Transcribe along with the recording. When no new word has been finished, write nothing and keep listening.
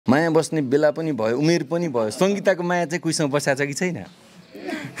माया बस्ने बेला पनि भयो, उमेर पनि भयो। सङ्गीताको माया चाहिँ कोहीसँग बसाएको छ कि छैन?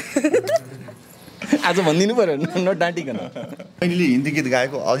 आज भनिदिनु पर्यो नडाँटिकन। अहिले हिन्दी गीत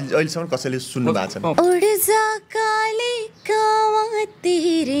गाएको अहिलेसम्म कसैले सुन्नु भएको छैन। उड़ जा काले कावा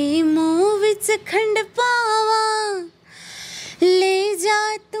तेरे मुँह विच खंड पावा, ले जा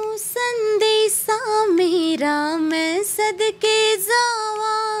तू संदेशा मेरा मैं सदके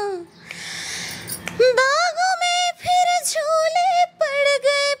जावा, बागों में फिर झूले पड़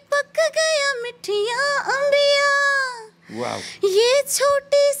गए, पक गया मिठिया अंबिया, ये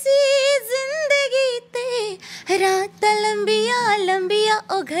छोटी सी जिंदगी तेरा लंबिया लंबिया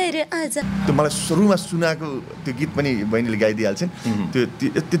ओ घर आजा। त्यो मलाई सुरुमा सुनाएको त्यो गीत पनि बहिनीले गाइदिइहाल्छन्। त्यो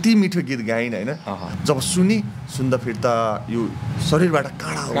त्यति मिठो गीत गाइन होइन, जब सुन्दा फिर्ता यो शरीरबाट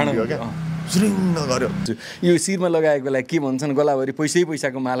काँडा उठ्यो क्या, सुरिङ्ग गर्यो। यो शिरमा लगाएको बेला के भन्छन्, गलाभरि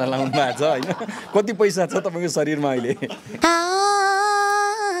पैसाको माला लाउनु भएको छ होइन? कति पैसा छ तपाईँको शरीरमा अहिले?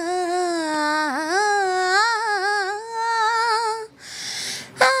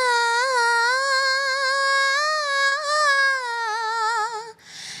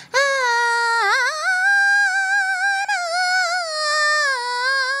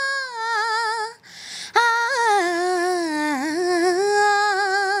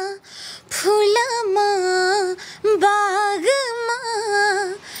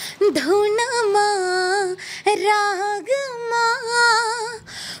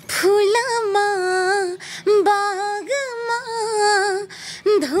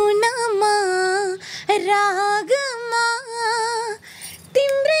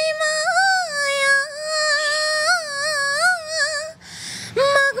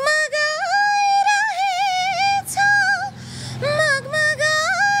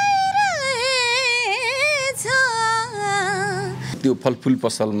 त्यो फलफुल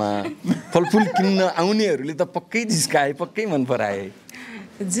पसलमा फलफुल किन्न आउनेहरूले त पक्कै झिस्काए, पक्कै मन पराए।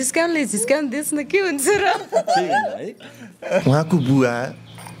 झिस्काउन देशमा के हुन्छ र? उहाँको बुवा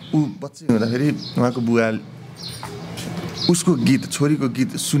ऊ बच्ची हुँदाखेरि उहाँको बुवा उसको गीत, छोरीको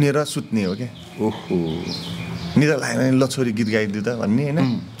गीत सुनेर सुत्ने हो क्या। ओहो, निद्रा लाग्यो भने ल छोरी गीत गाइदियो त भन्ने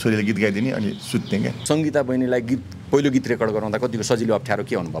होइन, छोरीले गीत गाइदिने अनि सुत्ने क्या। सङ्गीता बहिनीलाई पहिलो गीत रेकर्ड गराउँदा कतिको सजिलो अप्ठ्यारो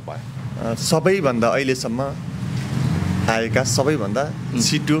के अनुभव भयो? सबैभन्दा अहिलेसम्म आएका सबैभन्दा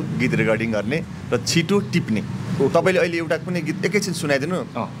छिटो गीत रेकर्डिङ गर्ने र छिटो टिप्ने। तपाईँले अहिले एउटा कुनै गीत एकैछिन सुनाइदिनु,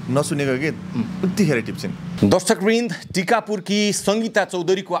 नसुनेको गीत उतिखेर टिप्छन्। दर्शकवृन्द, टिकापुरकी सङ्गीता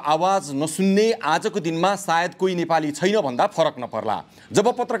चौधरीको आवाज नसुन्ने आजको दिनमा सायद कोही नेपाली छैन भन्दा फरक नपर्ला। जब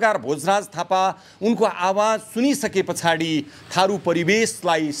पत्रकार भोजराज थापा उनको आवाज सुनिसके पछाडि थारू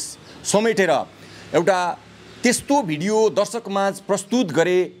परिवेशलाई समेटेर एउटा त्यस्तो भिडियो दर्शकमाझ प्रस्तुत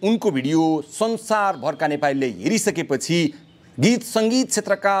गरे, उनको भिडियो संसारभरका नेपालीले हेरिसकेपछि गीत सङ्गीत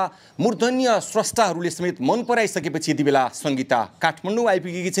क्षेत्रका मूर्धन्य स्रष्टाहरूले समेत मन पराइसकेपछि यति बेला सङ्गीता काठमाडौँ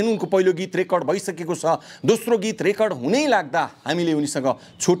आइपुगेकी छिन्। उनको पहिलो गीत रेकर्ड भइसकेको छ, दोस्रो गीत रेकर्ड हुनै लाग्दा हामीले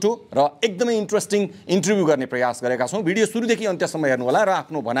उनीसँग छोटो र एकदमै इन्ट्रेस्टिङ इन्टरभ्यू गर्ने प्रयास गरेका छौँ। भिडियो सुरुदेखि अन्त्यसम्म हेर्नुहोला र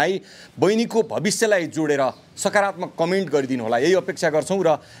आफ्नो भनाइ बहिनीको भविष्यलाई जोडेर सकारात्मक कमेन्ट गरिदिनु होला, यही अपेक्षा गर्छौँ।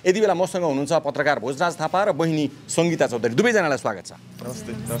 र यति बेला मसँग हुनुहुन्छ पत्रकार भोजराज थापा र बहिनी सङ्गीता चौधरी, दुवैजनालाई स्वागत छ।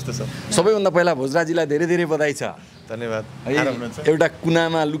 नमस्ते। नमस्ते सर। सबैभन्दा पहिला भोजराजीलाई धेरै धेरै बधाई छ। धन्यवाद। एउटा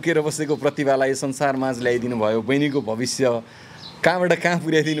कुनामा लुकेर बसेको प्रतिभालाई संसारमाझ ल्याइदिनु भयो, बहिनीको भविष्य कहाँबाट कहाँ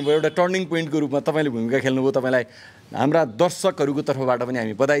पुर्याइदिनु भयो, एउटा टर्निङ पोइन्टको रूपमा तपाईँले भूमिका खेल्नुभयो। तपाईँलाई हाम्रा दर्शकहरूको तर्फबाट पनि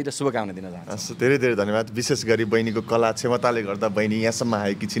हामी बधाई र शुभकामना दिन चाहन्छौँ। धेरै धेरै धन्यवाद। विशेष गरी बहिनीको कला क्षमताले गर्दा बहिनी यहाँसम्म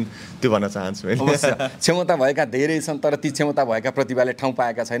आएकी छिन्, त्यो भन्न चाहन्छु। क्षमता भएका धेरै छन्, तर ती क्षमता भएका प्रतिभाले ठाउँ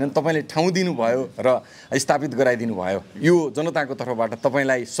पाएका छैनन्। तपाईँले ठाउँ दिनुभयो र स्थापित गराइदिनु भयो, यो जनताको तर्फबाट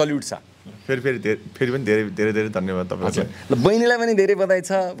तपाईँलाई सल्युट छ। फेरि पनि धेरै धेरै धेरै धन्यवाद तपाईँलाई। ल, बहिनीलाई पनि धेरै बधाई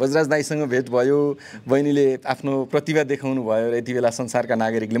छ। भोजराज दाईसँग भेट भयो, बहिनीले आफ्नो प्रतिभा देखाउनु भयो र यति बेला संसारका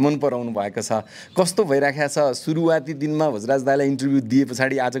नागरिकले मन पराउनु भएको छ। कस्तो भइराखेको छ सुरुवाती दिनमा भोजराज दाईलाई इन्टरभ्यू दिए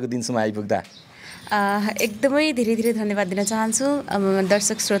पछाडि आजको दिनसम्म आइपुग्दा? एकदमै धेरै धेरै धन्यवाद दिन चाहन्छु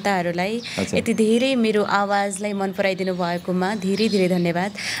दर्शक श्रोताहरूलाई। यति धेरै मेरो आवाजलाई मन पराइदिनु भएकोमा धेरै धेरै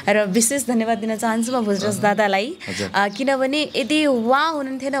धन्यवाद, र विशेष धन्यवाद दिन चाहन्छु म भोजराज दादालाई, किनभने यदि उहाँ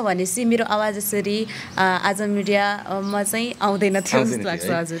हुनुहुन्थेन भनेपछि मेरो आवाज यसरी आज मिडियामा चाहिँ आउँदैन थियो जस्तो लाग्छ।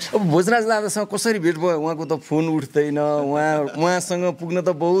 हजुर, अब भोजराज दादासँग कसरी भेट भयो? उहाँको त फोन उठ्दैन, उहाँसँग पुग्न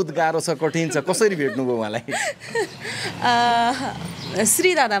त बहुत गाह्रो छ, कठिन छ, कसरी भेट्नुभयो उहाँलाई?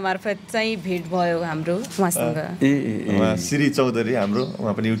 श्री दादा मार्फत चाहिँ भेट भयो हाम्रो उहाँसँग। उहाँ श्री चौधरी हाम्रो,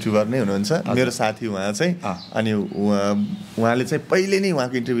 उहाँ पनि युट्युबर नै हुनुहुन्छ, मेरो साथी उहाँ चाहिँ। अनि उहाँले चाहिँ पहिले नै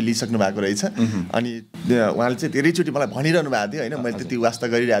उहाँको इन्टरभ्यू लिइसक्नु भएको रहेछ। अनि उहाँले चाहिँ धेरैचोटि मलाई भनिरहनु भएको थियो होइन, मैले त्यति वास्ता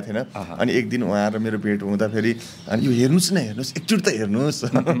गरिरहेको थिएन। अनि एक दिन उहाँ र मेरो भेट हुँदाखेरि अनि यो हेर्नुहोस् न, हेर्नुहोस् एकचोटि त हेर्नुहोस्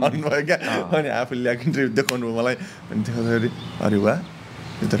भन्नुभयो क्या। अनि आफूले ल्याएको इन्टरभ्यू देखाउनु भयो मलाई, अनि देखाउँदाखेरि अरे वाह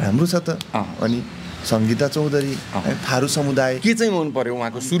यो त राम्रो छ त। अनि सङ्गीता चौधरी, थारू समुदाय के चाहिँ मन पर्यो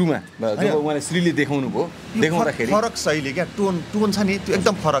उहाँको सुरुमा जब उहाँले श्रीले देखाउनु भयो देखाउँदाखेरि? फरक शैली क्या, टोन छ नि त्यो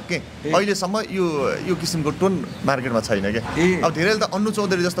एकदम फरक के। अहिलेसम्म यो किसिमको टोन मार्केटमा छैन क्या। अब धेरैले त अन्नु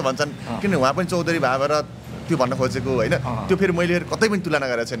चौधरी जस्तो भन्छन्, किनभने उहाँ पनि चौधरी भएर त्यो भन्न खोजेको होइन। त्यो फेरि मैले कतै पनि तुलना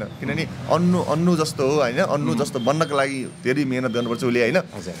गरेको छैन, किनभने अन्नु जस्तो हो होइन। अन्नु जस्तो बन्नको लागि धेरै मेहनत गर्नुपर्छ उसले होइन।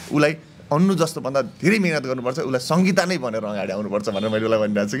 उसलाई अन्नु जस्तो भन्दा धेरै मेहनत गर्नुपर्छ, उसलाई सङ्गीता नै भनेर अगाडि आउनुपर्छ भनेर मैले उसलाई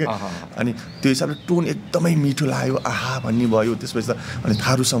भनिरहेको छु कि। अनि त्यो हिसाबले टोन एकदमै मिठो लाग्यो, आहा भन्ने भयो। त्यसपछि त अनि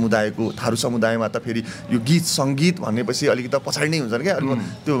थारू समुदायमा त फेरि यो गीत सङ्गीत भनेपछि अलिकति पछाडि नै हुन्छ क्या।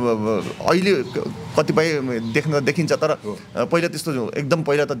 त्यो अहिले कतिपय देखिन्छ, तर पहिला त्यस्तो एकदम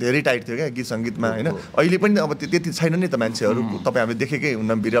पहिला त धेरै टाइट थियो क्या गीत सङ्गीतमा होइन। अहिले पनि अब त्यति छैन नि त मान्छेहरू, तपाईँ हामीले देखेकै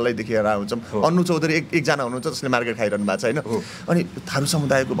हुन्न, बिरलै देखेर आउँछौँ। अन्नु चौधरी एकजना हुनुहुन्छ जसले मार्केट खाइरहनु भएको छ होइन। अनि थारू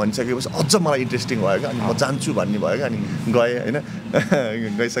समुदायको भनिसकेपछि अझ मलाई इन्ट्रेस्टिङ भयो क्या। अनि म जान्छु भन्ने भयो क्या। अनि गएँ होइन।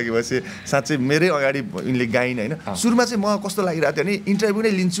 गइसकेपछि साँच्चै मेरै अगाडि यिनले गाइन् होइन। सुरुमा चाहिँ म कस्तो लागिरहेको थियो भने इन्टरभ्यू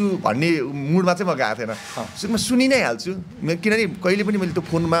नै लिन्छु भन्ने मुडमा चाहिँ म गएको थिएन। सुरुमा सुनि नै हाल्छु, किनभने कहिले पनि मैले त्यो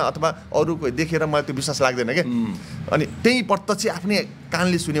फोनमा अथवा अरूको देखेर मलाई त्यो विश्वास लाग्दैन क्या। अनि त्यही प्रत्यक्ष आफ्नै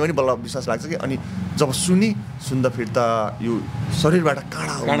कानले सुन्यो भने बल्ल विश्वास लाग्छ कि। अनि जब सुन्दा फेरि त यो शरीरबाट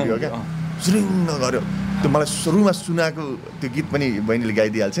काँडा उठ्यो क्या, सुरुङ्ग गऱ्यो। त्यो मलाई सुरुमा सुनाएको त्यो गीत पनि बहिनीले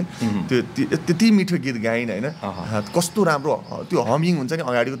गाइदिइहाल्छन्। त्यो त्यति मिठो गीत गाइन् होइन। कस्तो राम्रो त्यो हमिङ हुन्छ नि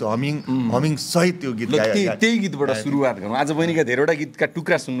अगाडिको, त्यो हमिङ सहित त्यो गीत गाए। त्यही गीतबाट सुरुवात गरौँ। आज बहिनीका धेरैवटा गीतका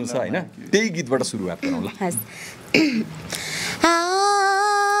टुक्रा सुन्नु छ होइन, त्यही गीतबाट सुरुवात गरौँ ल।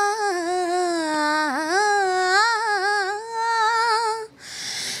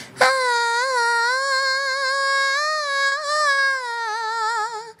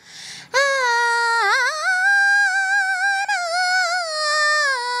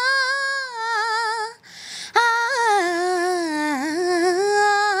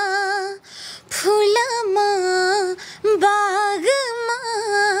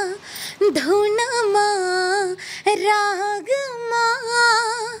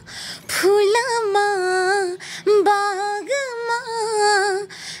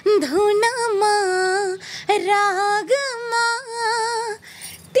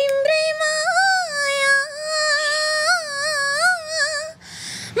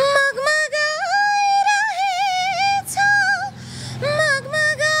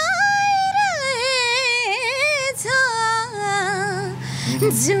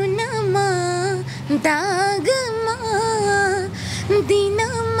 जुनमा दागमा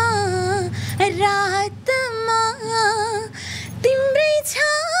दिनमा रातमा तिम्रै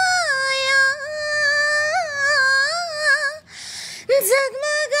छाया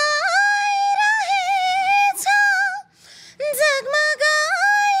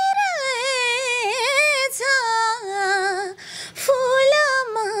जगमगाइरहेछ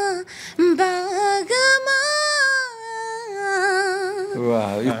फुलमा बागमा।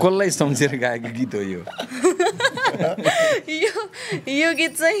 यो कसलाई सम्झेर गाएको गीत हो यो? यो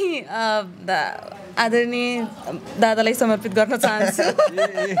गीत चाहिँ आदरणीय दादालाई समर्पित गर्न चाहन्छु।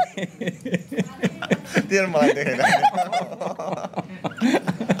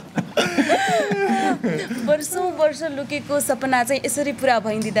 वर्ष लुकेको सपना चाहिँ यसरी पुरा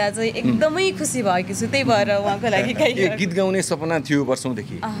भइदिँदा चाहिँ एकदमै खुसी भएको छु। त्यही भएर उहाँको लागि गीत गाउने सपना थियो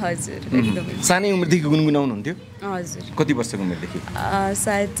वर्षौँदेखि? हजुर, एकदमै। सानै उमेरदेखि गुनगुनाउनुहुन्थ्यो? हजुर। कति वर्षको उमेरदेखि?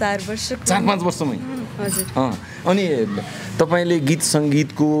 सायद 4 वर्ष, 4-5 वर्षमै। हजुर। अनि तपाईँले गीत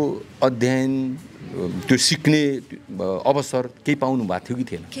सङ्गीतको अध्ययन त्यो सिक्ने अवसर केही पाउनु भएको थियो कि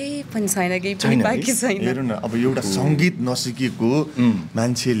थिएन? केही पनि छैन, केही पनि बाँकी छैन। हेर्नु न, अब एउटा सङ्गीत नसिकेको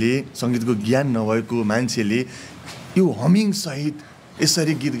मान्छेले, सङ्गीतको ज्ञान नभएको मान्छेले यो हमिङ सहित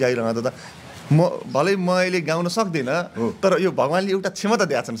यसरी गीत गाइरहँदा त भलै म अहिले गाउन सक्दिनँ, तर यो भगवान्ले एउटा क्षमता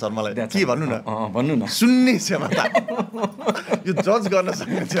दिएको छन् सर मलाई। के भन्नु न, सुन्ने क्षमता, यो जज गर्न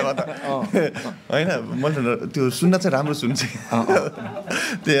सक्ने क्षमता होइन। मैले त्यो सुन्न चाहिँ राम्रो सुन्छ।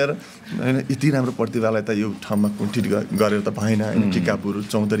 त्यही भएर होइन, यति राम्रो प्रतिभालाई त यो ठाउँमा कुण्ठित गरेर त भएन होइन। टिकापुर,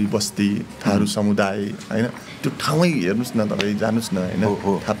 चौधरी बस्ती, थारू समुदाय होइन, त्यो ठाउँै हेर्नुहोस् न तपाईँ, जानुहोस् न होइन,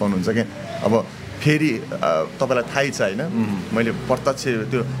 थाहा पाउनुहुन्छ क्या। अब फेरि तपाईँलाई थाहै छ होइन, मैले प्रत्यक्ष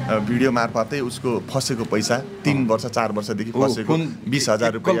त्यो भिडियो मार्फतै उसको फसेको पैसा 3 वर्ष 4 वर्षदेखि फसेको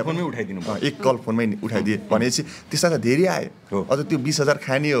 20,000 रुपियाँ एक कल फोनमै उठाइदिए भनेपछि त्यसमा त धेरै आयो। अझ त्यो 20,000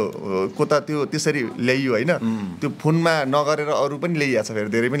 खाने हो को त त्यो त्यसरी ल्याइयो होइन। त्यो फोनमा नगरेर अरू पनि ल्याइएको छ, फेरि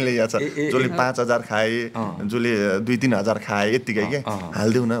धेरै पनि ल्याइएको छ। जसले 5,000 खाए, जसले 2-3 हजार खाए, यत्तिकै क्या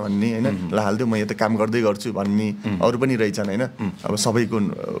हालिदेऊ न भन्ने होइन। ल हालिदेऊ, म यहाँ त काम गर्दै गर्छु भन्ने अरू पनि रहेछन् होइन। अब सबैको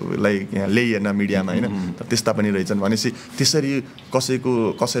लाई यहाँ ल्याइएन मिडियामा होइन तर त्यस्ता पनि रहेछन् भनेपछि त्यसरी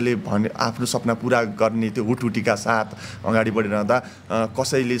कसैले आफ्नो सपना पुरा गर्ने त्यो हुटहुटीका साथ अगाडि बढिरहँदा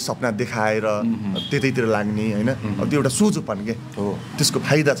कसैले सपना देखाएर त्यतैतिर लाग्ने होइन त्यो एउटा सोझोपन के हो त्यसको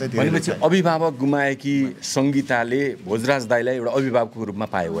फाइदा चाहिँ भनेपछि अभिभावक गुमाएकी सङ्गीताले भोजराज दाइलाई एउटा अभिभावकको रूपमा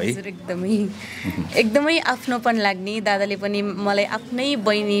पायो है एकदमै आफ्नोपन लाग्ने दादाले पनि मलाई आफ्नै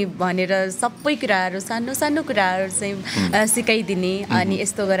बहिनी भनेर सबै कुराहरू सानो सानो कुराहरू चाहिँ सिकाइदिने अनि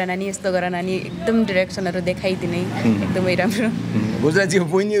यस्तो गर नानी यस्तो गर नानी एकदम डिरेक्सनहरू देखाइदिने एकदमै राम्रो भोजराजी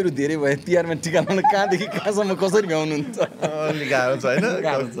बहिनीहरू धेरै भए तिहारमा टिका लाउन कहाँदेखि कहाँसम्म कसरी भ्याउनुहुन्छ अलि गाह्रो छ होइन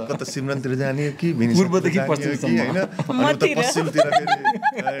कता सिमरनतिर जाने हो कि पूर्वदेखि पश्चिमसम्म होइन पश्चिमतिर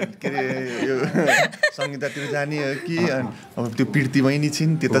के अरे यो सङ्गीतातिर जाने हो कि अब त्यो पिर्ती बहिनी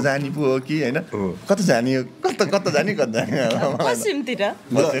छिन् त्यता जाने पो हो कि होइन कता जाने हो कता जाने पश्चिमतिर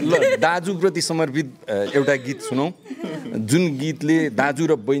ल दाजुप्रति समर्पित एउटा गीत सुनौ जुन गीतले दाजु र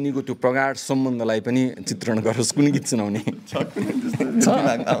बहिनीको त्यो प्रगाढ सम्बन्धलाई पनि चित्रण गरोस् कुन गीत सुनाउने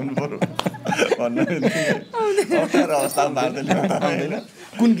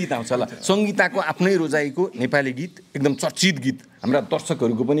कुन गीत आउँछ ल सङ्गीताको आफ्नै रोजाइको नेपाली गीत एकदम चर्चित गीत हाम्रा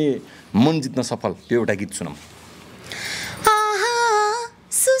दर्शकहरूको पनि मन जित्न सफल त्यो एउटा गीत सुनौँ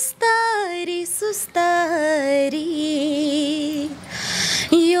सुस्तारी सुस्तारी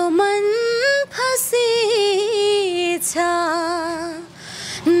यो मन फसेछ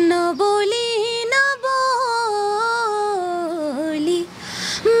नबोली नबोली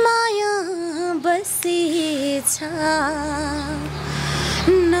माया बसेछ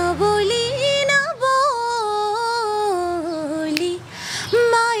नबोली नबोली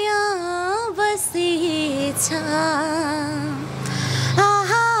माया बसेछ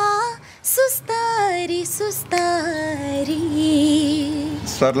सुस्तारी सुस्तारी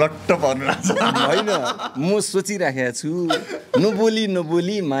सरलट्ट पर्नु होइन म सोचिराखेको छु नबोली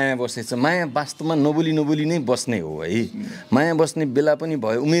नबोली माया बसेछ माया वास्तवमा नबोली नबोली नै बस्ने हो है माया बस्ने बेला पनि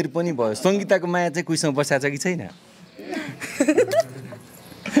भयो उमेर पनि भयो सङ्गीताको माया चाहिँ कोहीसँग बसाएको छ कि छैन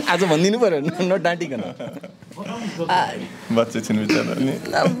आज भनिदिनु पर्यो नडाँटिकन बच्चा छिन्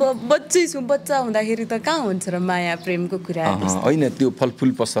बच्चै छु बच्चा हुँदाखेरि त कहाँ हुन्छ र माया प्रेमको कुरा होइन त्यो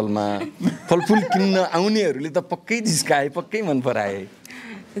फलफुल पसलमा फलफुल किन्न आउनेहरूले त पक्कै झिस्काए पक्कै मन पराए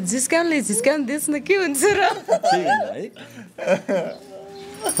झिस्काउनले झिस्काउनु देख्न के हुन्छ र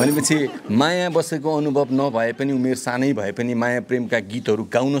भनेपछि माया बसेको अनुभव नभए पनि उमेर सानै भए पनि माया प्रेमका गीतहरू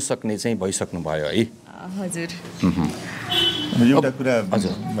गाउन सक्ने चाहिँ भइसक्नु भयो है हजुर एउटा कुरा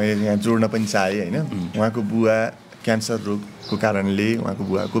मैले यहाँ जोड्न पनि चाहेँ होइन उहाँको बुवा क्यान्सर रोगको कारणले उहाँको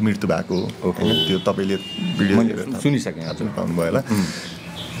बुवाको मृत्यु भएको होइन त्यो तपाईँले भिडियो सुनिसकेँ हजुर पाउनुभयो होला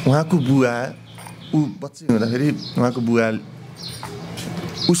उहाँको बुवा बच्ची हुँदाखेरि उहाँको बुवा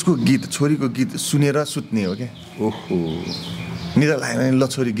उसको गीत छोरीको गीत सुनेर सुत्ने हो क्या ओहो निद्रा लाग्यो भने ल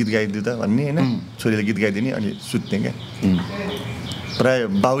छोरी गीत गाइदियो त भन्ने होइन छोरीले गीत गाइदिने अनि सुत्ने क्या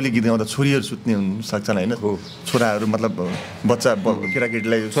प्राय बाउले गीत गाउँदा छोरीहरू सुत्ने हुन सक्छन् होइन छोराहरू मतलब बच्चा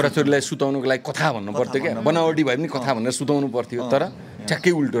केटाकेटीलाई छोराछोरीलाई सुताउनुको लागि कथा भन्नु पर्थ्यो क्या बनावटी भए पनि कथा भनेर सुताउनु पर्थ्यो तर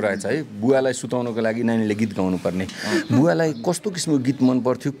ठ्याक्कै उल्टो रहेछ है बुवालाई सुताउनुको लागि नानीले गीत गाउनु पर्ने बुवालाई कस्तो किसिमको गीत मन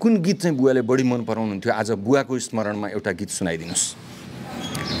पर्थ्यो कुन गीत चाहिँ बुवाले बढी मन पराउनुहुन्थ्यो आज बुवाको स्मरणमा एउटा गीत सुनाइदिनुहोस्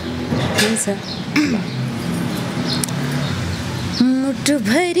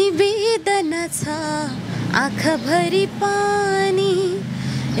मुटुभरि वेदना छ आँखाभरि पानी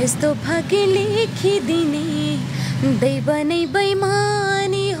यस्तो भाग्य लेखिदिने दैव नै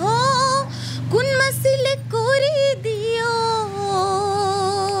बैमानी हो कुन मसीले कोरिदियो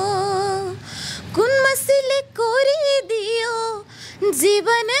कुन मसीले कोरिदियो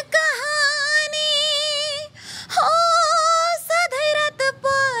जीवन कहानी हो सधैँ रात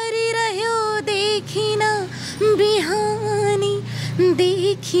परिरह्यो देखिन बिहानी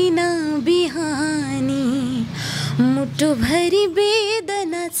देखिन बिहानी मुटुभरि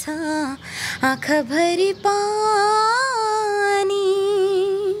वेदना छ आँखाभरि पानी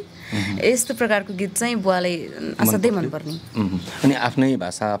यस्तो प्रकारको गीत चाहिँ बुवालाई असाध्यै मनपर्ने अनि आफ्नै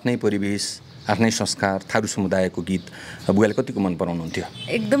भाषा आफ्नै परिवेश आफ्नै संस्कार थारू समुदायको गीत बुवाले कतिको मन पराउनुहुन्थ्यो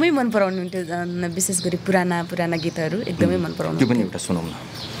एकदमै मन पराउनुहुन्थ्यो विशेष गरी पुराना गीतहरू एकदमै मन पराउनु त्यो पनि एउटा सुनौँ न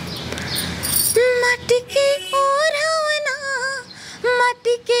माटीके ओढाउना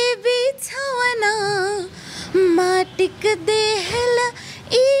माटीके बिछाउना माटिक देहल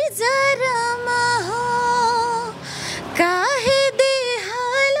इजरमा हो काहे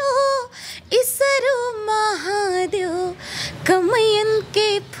देहलो इसरो महादेव कमयन के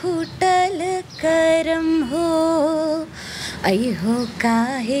फुटल करम हो ऐ हो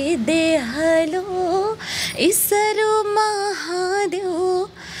काहे देहलो इसरो महादेव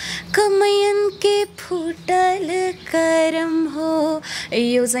कमयन के फुटल करम हो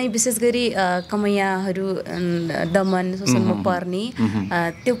यो चाहिँ विशेष गरी कमैयाहरू दमन शोषणमा पर्ने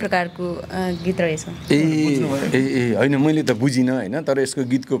त्यो प्रकारको गीत रहेछ। ए होइन मैले त बुझिनँ होइन, तर यसको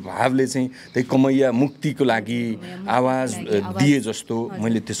गीतको भावले चाहिँ त्यही कमैया मुक्तिको लागि आवाज दिए जस्तो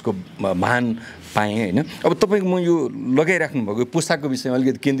मैले त्यसको भान पाएँ होइन। अब तपाईँको म यो लगाइराख्नु भएको पोसाकको विषयमा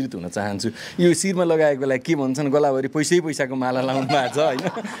अलिकति केन्द्रित हुन चाहन्छु। यो शिरमा लगाएको बेला के भन्छन्, गलाभरि पैसाको माला लाउनु भएको छ होइन,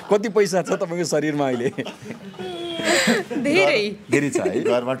 कति पैसा छ तपाईँको शरीरमा अहिले? धेरै छ है।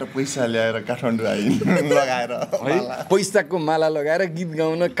 घरबाट पैसा ल्याएर काठमाडौँ आइन् लगाएर है, पैसाको माला लगाएर गीत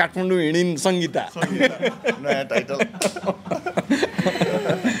गाउन काठमाडौँ हिँडिन् सङ्गीता, नयाँ टाइटल।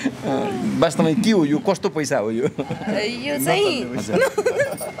 वास्तवमा के हो यो, कस्तो पैसा हो यो?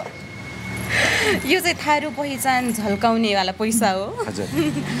 यो चाहिँ थारू पहिचान झल्काउनेवाला पैसा हो। हजुर।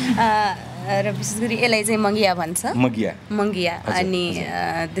 र विशेष गरी यसलाई चाहिँ मङ्गिया भन्छ। मङ्गिया अनि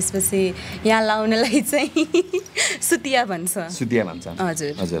त्यसपछि यहाँ लाउनलाई चाहिँ सुतिया भन्छ।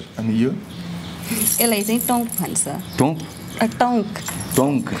 हजुर। अनि यो यसलाई चाहिँ टौक भन्छ।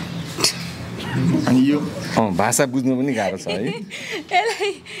 टौक। अनि यो भाषा बुझ्नु पनि गाह्रो छ है।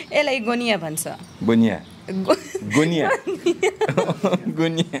 यसलाई गोनिया भन्छ।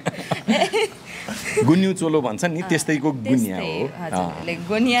 गुन्यु चोलो भन्छ नि, त्यस्तैको गुनिया हो।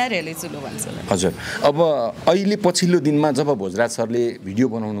 गोनिया र यसले चोलो भन्छ। हजुर। अब अहिले पछिल्लो दिनमा जब भोजराज सरले भिडियो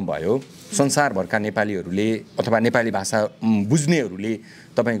बनाउनु भयो, संसारभरका नेपालीहरूले अथवा नेपाली भाषा बुझ्नेहरूले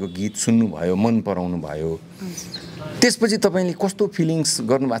तपाईँको गीत सुन्नुभयो, मन पराउनु भयो, त्यसपछि तपाईँले कस्तो फिलिङ्स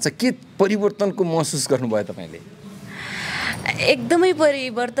गर्नुभएको छ? के परिवर्तनको महसुस गर्नुभयो तपाईँले? एकदमै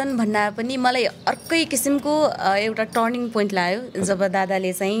परिवर्तन भन्दा पनि मलाई अर्कै किसिमको एउटा टर्निङ पोइन्ट लाग्यो जब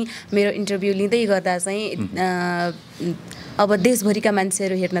दादाले चाहिँ मेरो इन्टरभ्यू लिँदै गर्दा चाहिँ अब देशभरिका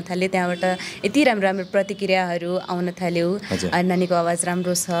मान्छेहरू हेर्न थाले, त्यहाँबाट यति राम्रो राम्रो प्रतिक्रियाहरू आउन थाल्यो। नानीको आवाज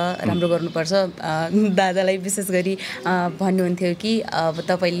राम्रो छ, राम्रो गर्नुपर्छ। दादालाई विशेष गरी भन्नुहुन्थ्यो कि अब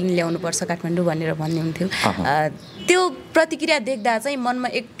तपाईँले ल्याउनुपर्छ काठमाडौँ भनेर भन्नुहुन्थ्यो। त्यो प्रतिक्रिया देख्दा चाहिँ मनमा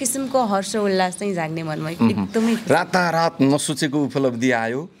एक किसिमको हर्ष उल्लास चाहिँ जाग्ने मनमा एकदमै। रातारात नसोचेको उपलब्धि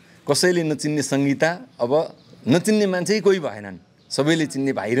आयो, कसैले नचिन्ने सङ्गीता अब नचिन्ने मान्छे कोही भएनन्, सबैले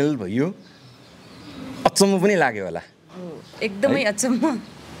चिन्ने भाइरल भयो। अचम्म पनि लाग्यो होला? एकदमै अचम्म।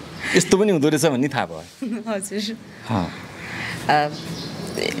 यस्तो पनि हुँदो रहेछ भन्ने थाहा भयो? हजुर।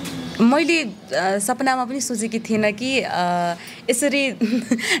 मैले सपनामा पनि सोचेकी थिइनँ कि यसरी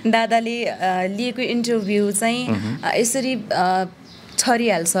दादाले लिएको इन्टरभ्यू चाहिँ यसरी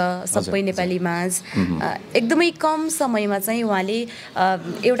छरिहाल्छ सबै नेपाली माझ। एकदमै कम समयमा चाहिँ उहाँले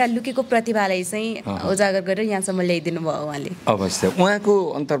एउटा लुकेको प्रतिभालाई चाहिँ उजागर गरेर यहाँसम्म ल्याइदिनु भयो उहाँले। अवश्य। उहाँको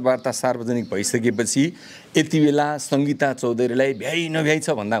अन्तर्वार्ता सार्वजनिक भइसकेपछि यति बेला सङ्गीता चौधरीलाई भ्याइ नभ्याइ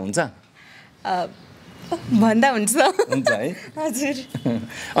छ भन्दा हुन्छ? भन्दा हुन्छ है। हजुर।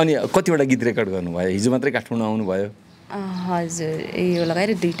 अनि कतिवटा गीत रेकर्ड गर्नुभयो? हिजो मात्रै काठमाडौँ आउनुभयो? हजुर। यो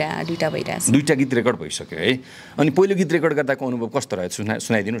लगाएर दुईटा भइरहेछ। दुईटा गीत रेकर्ड भइसक्यो है। अनि पहिलो गीत रेकर्ड गर्दाको अनुभव कस्तो रह्यो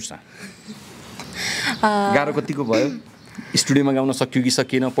सुनाइदिनुहोस् न। गाह्रो कतिको भयो? स्टुडियोमा गाउन सक्यो कि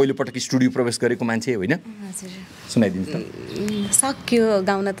सकिएन? पहिलोपटक स्टुडियो प्रवेश गरेको मान्छे होइन? हजुर। सुनाइदिनुहोस् न। सक्यो,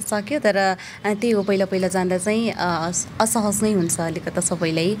 गाउन त सक्यो, तर त्यही हो पहिला जाँदा चाहिँ असहज नै हुन्छ अलिकति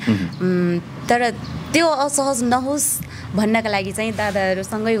सबैलाई। तर त्यो असहज नहोस् भन्नका लागि चाहिँ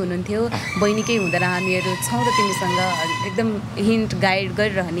दादाहरूसँगै हुनुहुन्थ्यो, बहिनीकै हुँदैन हामीहरू छौँ र तिमीसँग एकदम हिन्ट गाइड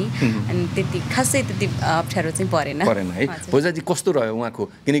गरिरहने, अनि खासै त्यति अप्ठ्यारो चाहिँ परेन है। भोजाजी कस्तो रह्यो उहाँको?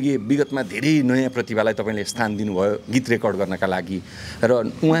 किनकि विगतमा धेरै नयाँ प्रतिभालाई तपाईँले स्थान दिनुभयो गीत रेकर्ड गर्नका लागि, र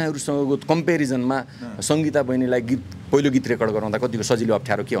उहाँहरूसँगको कम्पेरिजनमा सङ्गीता बहिनीलाई पहिलो गीत रेकर्ड गराउँदा कतिको सजिलो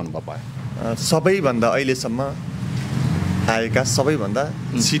अप्ठ्यारो के अनुभव भयो? सबैभन्दा अहिलेसम्म आएका सबैभन्दा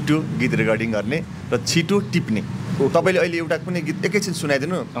छिटो गीत रेकर्डिङ गर्ने र छिटो टिप्ने। तपाईँले अहिले एउटा कुनै गीत एकैछिन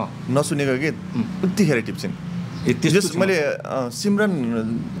सुनाइदिनु, नसुनेको गीत उतिखेर टिप्छन्। जस मैले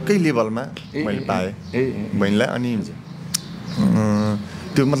सिमरनकै लेभलमा मैले पाएँ बहिनीलाई। अनि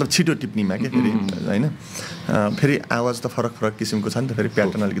त्यो मतलब छिटो टिप्नीमा के फेरि होइन, फेरि आवाज त फरक किसिमको छ नि त, फेरि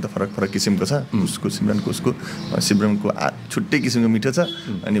प्याटर्न अलिकति फरक किसिमको छ। उसको सिमरनको छुट्टै किसिमको मिठो छ,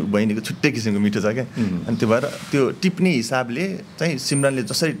 अनि बहिनीको छुट्टै किसिमको मिठो छ क्या। अनि त्यो भएर त्यो टिप्ने हिसाबले चाहिँ सिमरनले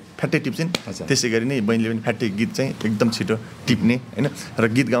जसरी फ्याट्टै टिप्छिन् त्यसै गरी नै बहिनीले पनि फ्याट्टै गीत चाहिँ एकदम छिटो टिप्ने होइन। र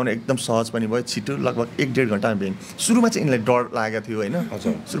गीत गाउन एकदम सहज पनि भयो, छिटो लगभग 1-1.5 घन्टामा भ्याइन्। सुरुमा चाहिँ यिनलाई डर लागेको थियो होइन,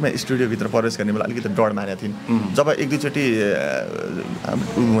 सुरुमा स्टुडियोभित्र प्रवेश गर्ने बेला अलिकति डर मानेको थिइन्। जब 1-2 चोटि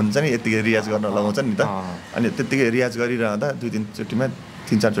हुन्छ नि यतिकै रियाज गर्न लगाउँछ नि त, अनि त्यतिकै रियाज गरिरहँदा 2-3 चोटिमा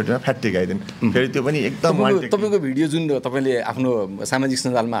फ्याट्टै गाइदिन्। फेरि त्यो पनि एकदम तपाईँको भिडियो जुन तपाईँले आफ्नो सामाजिक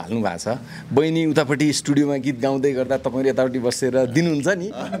सञ्जालमा हाल्नु भएको छ, बहिनी उतापट्टि स्टुडियोमा गीत गाउँदै गर्दा तपाईँले यतापट्टि बसेर दिनुहुन्छ नि,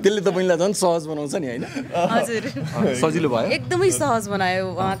 त्यसले तपाईँलाई झन् सहज बनाउँछ नि होइन? हजुर। सजिलो भयो? एकदमै सहज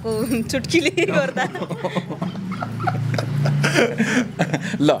बनायो उहाँको चुटकीले गर्दा।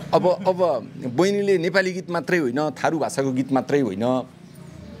 ल अब बहिनीले नेपाली गीत मात्रै होइन, थारू भाषाको गीत मात्रै होइन,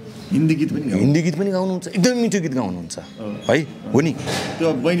 हिन्दी गीत पनि गाउनुहुन्छ, एकदमै मिठो गीत गाउनुहुन्छ है, हो नि? त्यो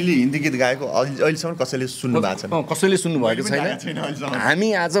बहिनीले हिन्दी गीत गाएको अहिलेसम्म कसैले सुन्नु भएको छैन, कसैले सुन्नुभएको छैन। हामी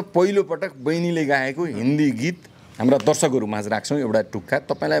आज पहिलोपटक बहिनीले गाएको हिन्दी गीत हाम्रा दर्शकहरू माझ राख्छौँ। एउटा टुक्का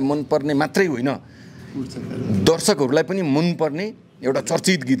तपाईँलाई मनपर्ने मात्रै होइन, दर्शकहरूलाई पनि मनपर्ने एउटा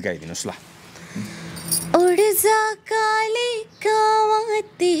चर्चित गीत गाइदिनुहोस् ल। उड़ जा काले कावा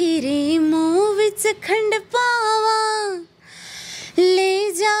तेरे मुँह विच खंड पावा, ले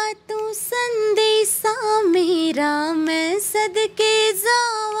जा तू संदेशा मेरा मैं सदके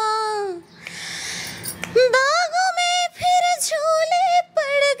जावा, बागों में फिर झूले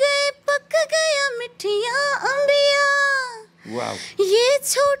पड़ गए पक गया मिठिया अंबिया, ये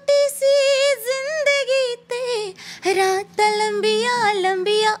छोटी सी जिंदगी तेरा लंबिया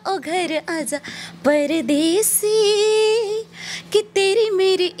लंबिया, ओ घर आजा परदेसी कि तेरी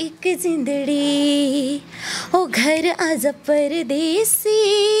मेरी एक जिंदड़ी, ओ घर आजा परदेसी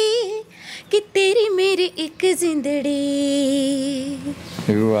कि तेरी मेरी एक जिंदड़ी।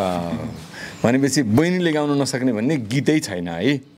 वाह, भनेपछि बहिनीले गाउन नसक्ने भन्ने गीतै छैन है।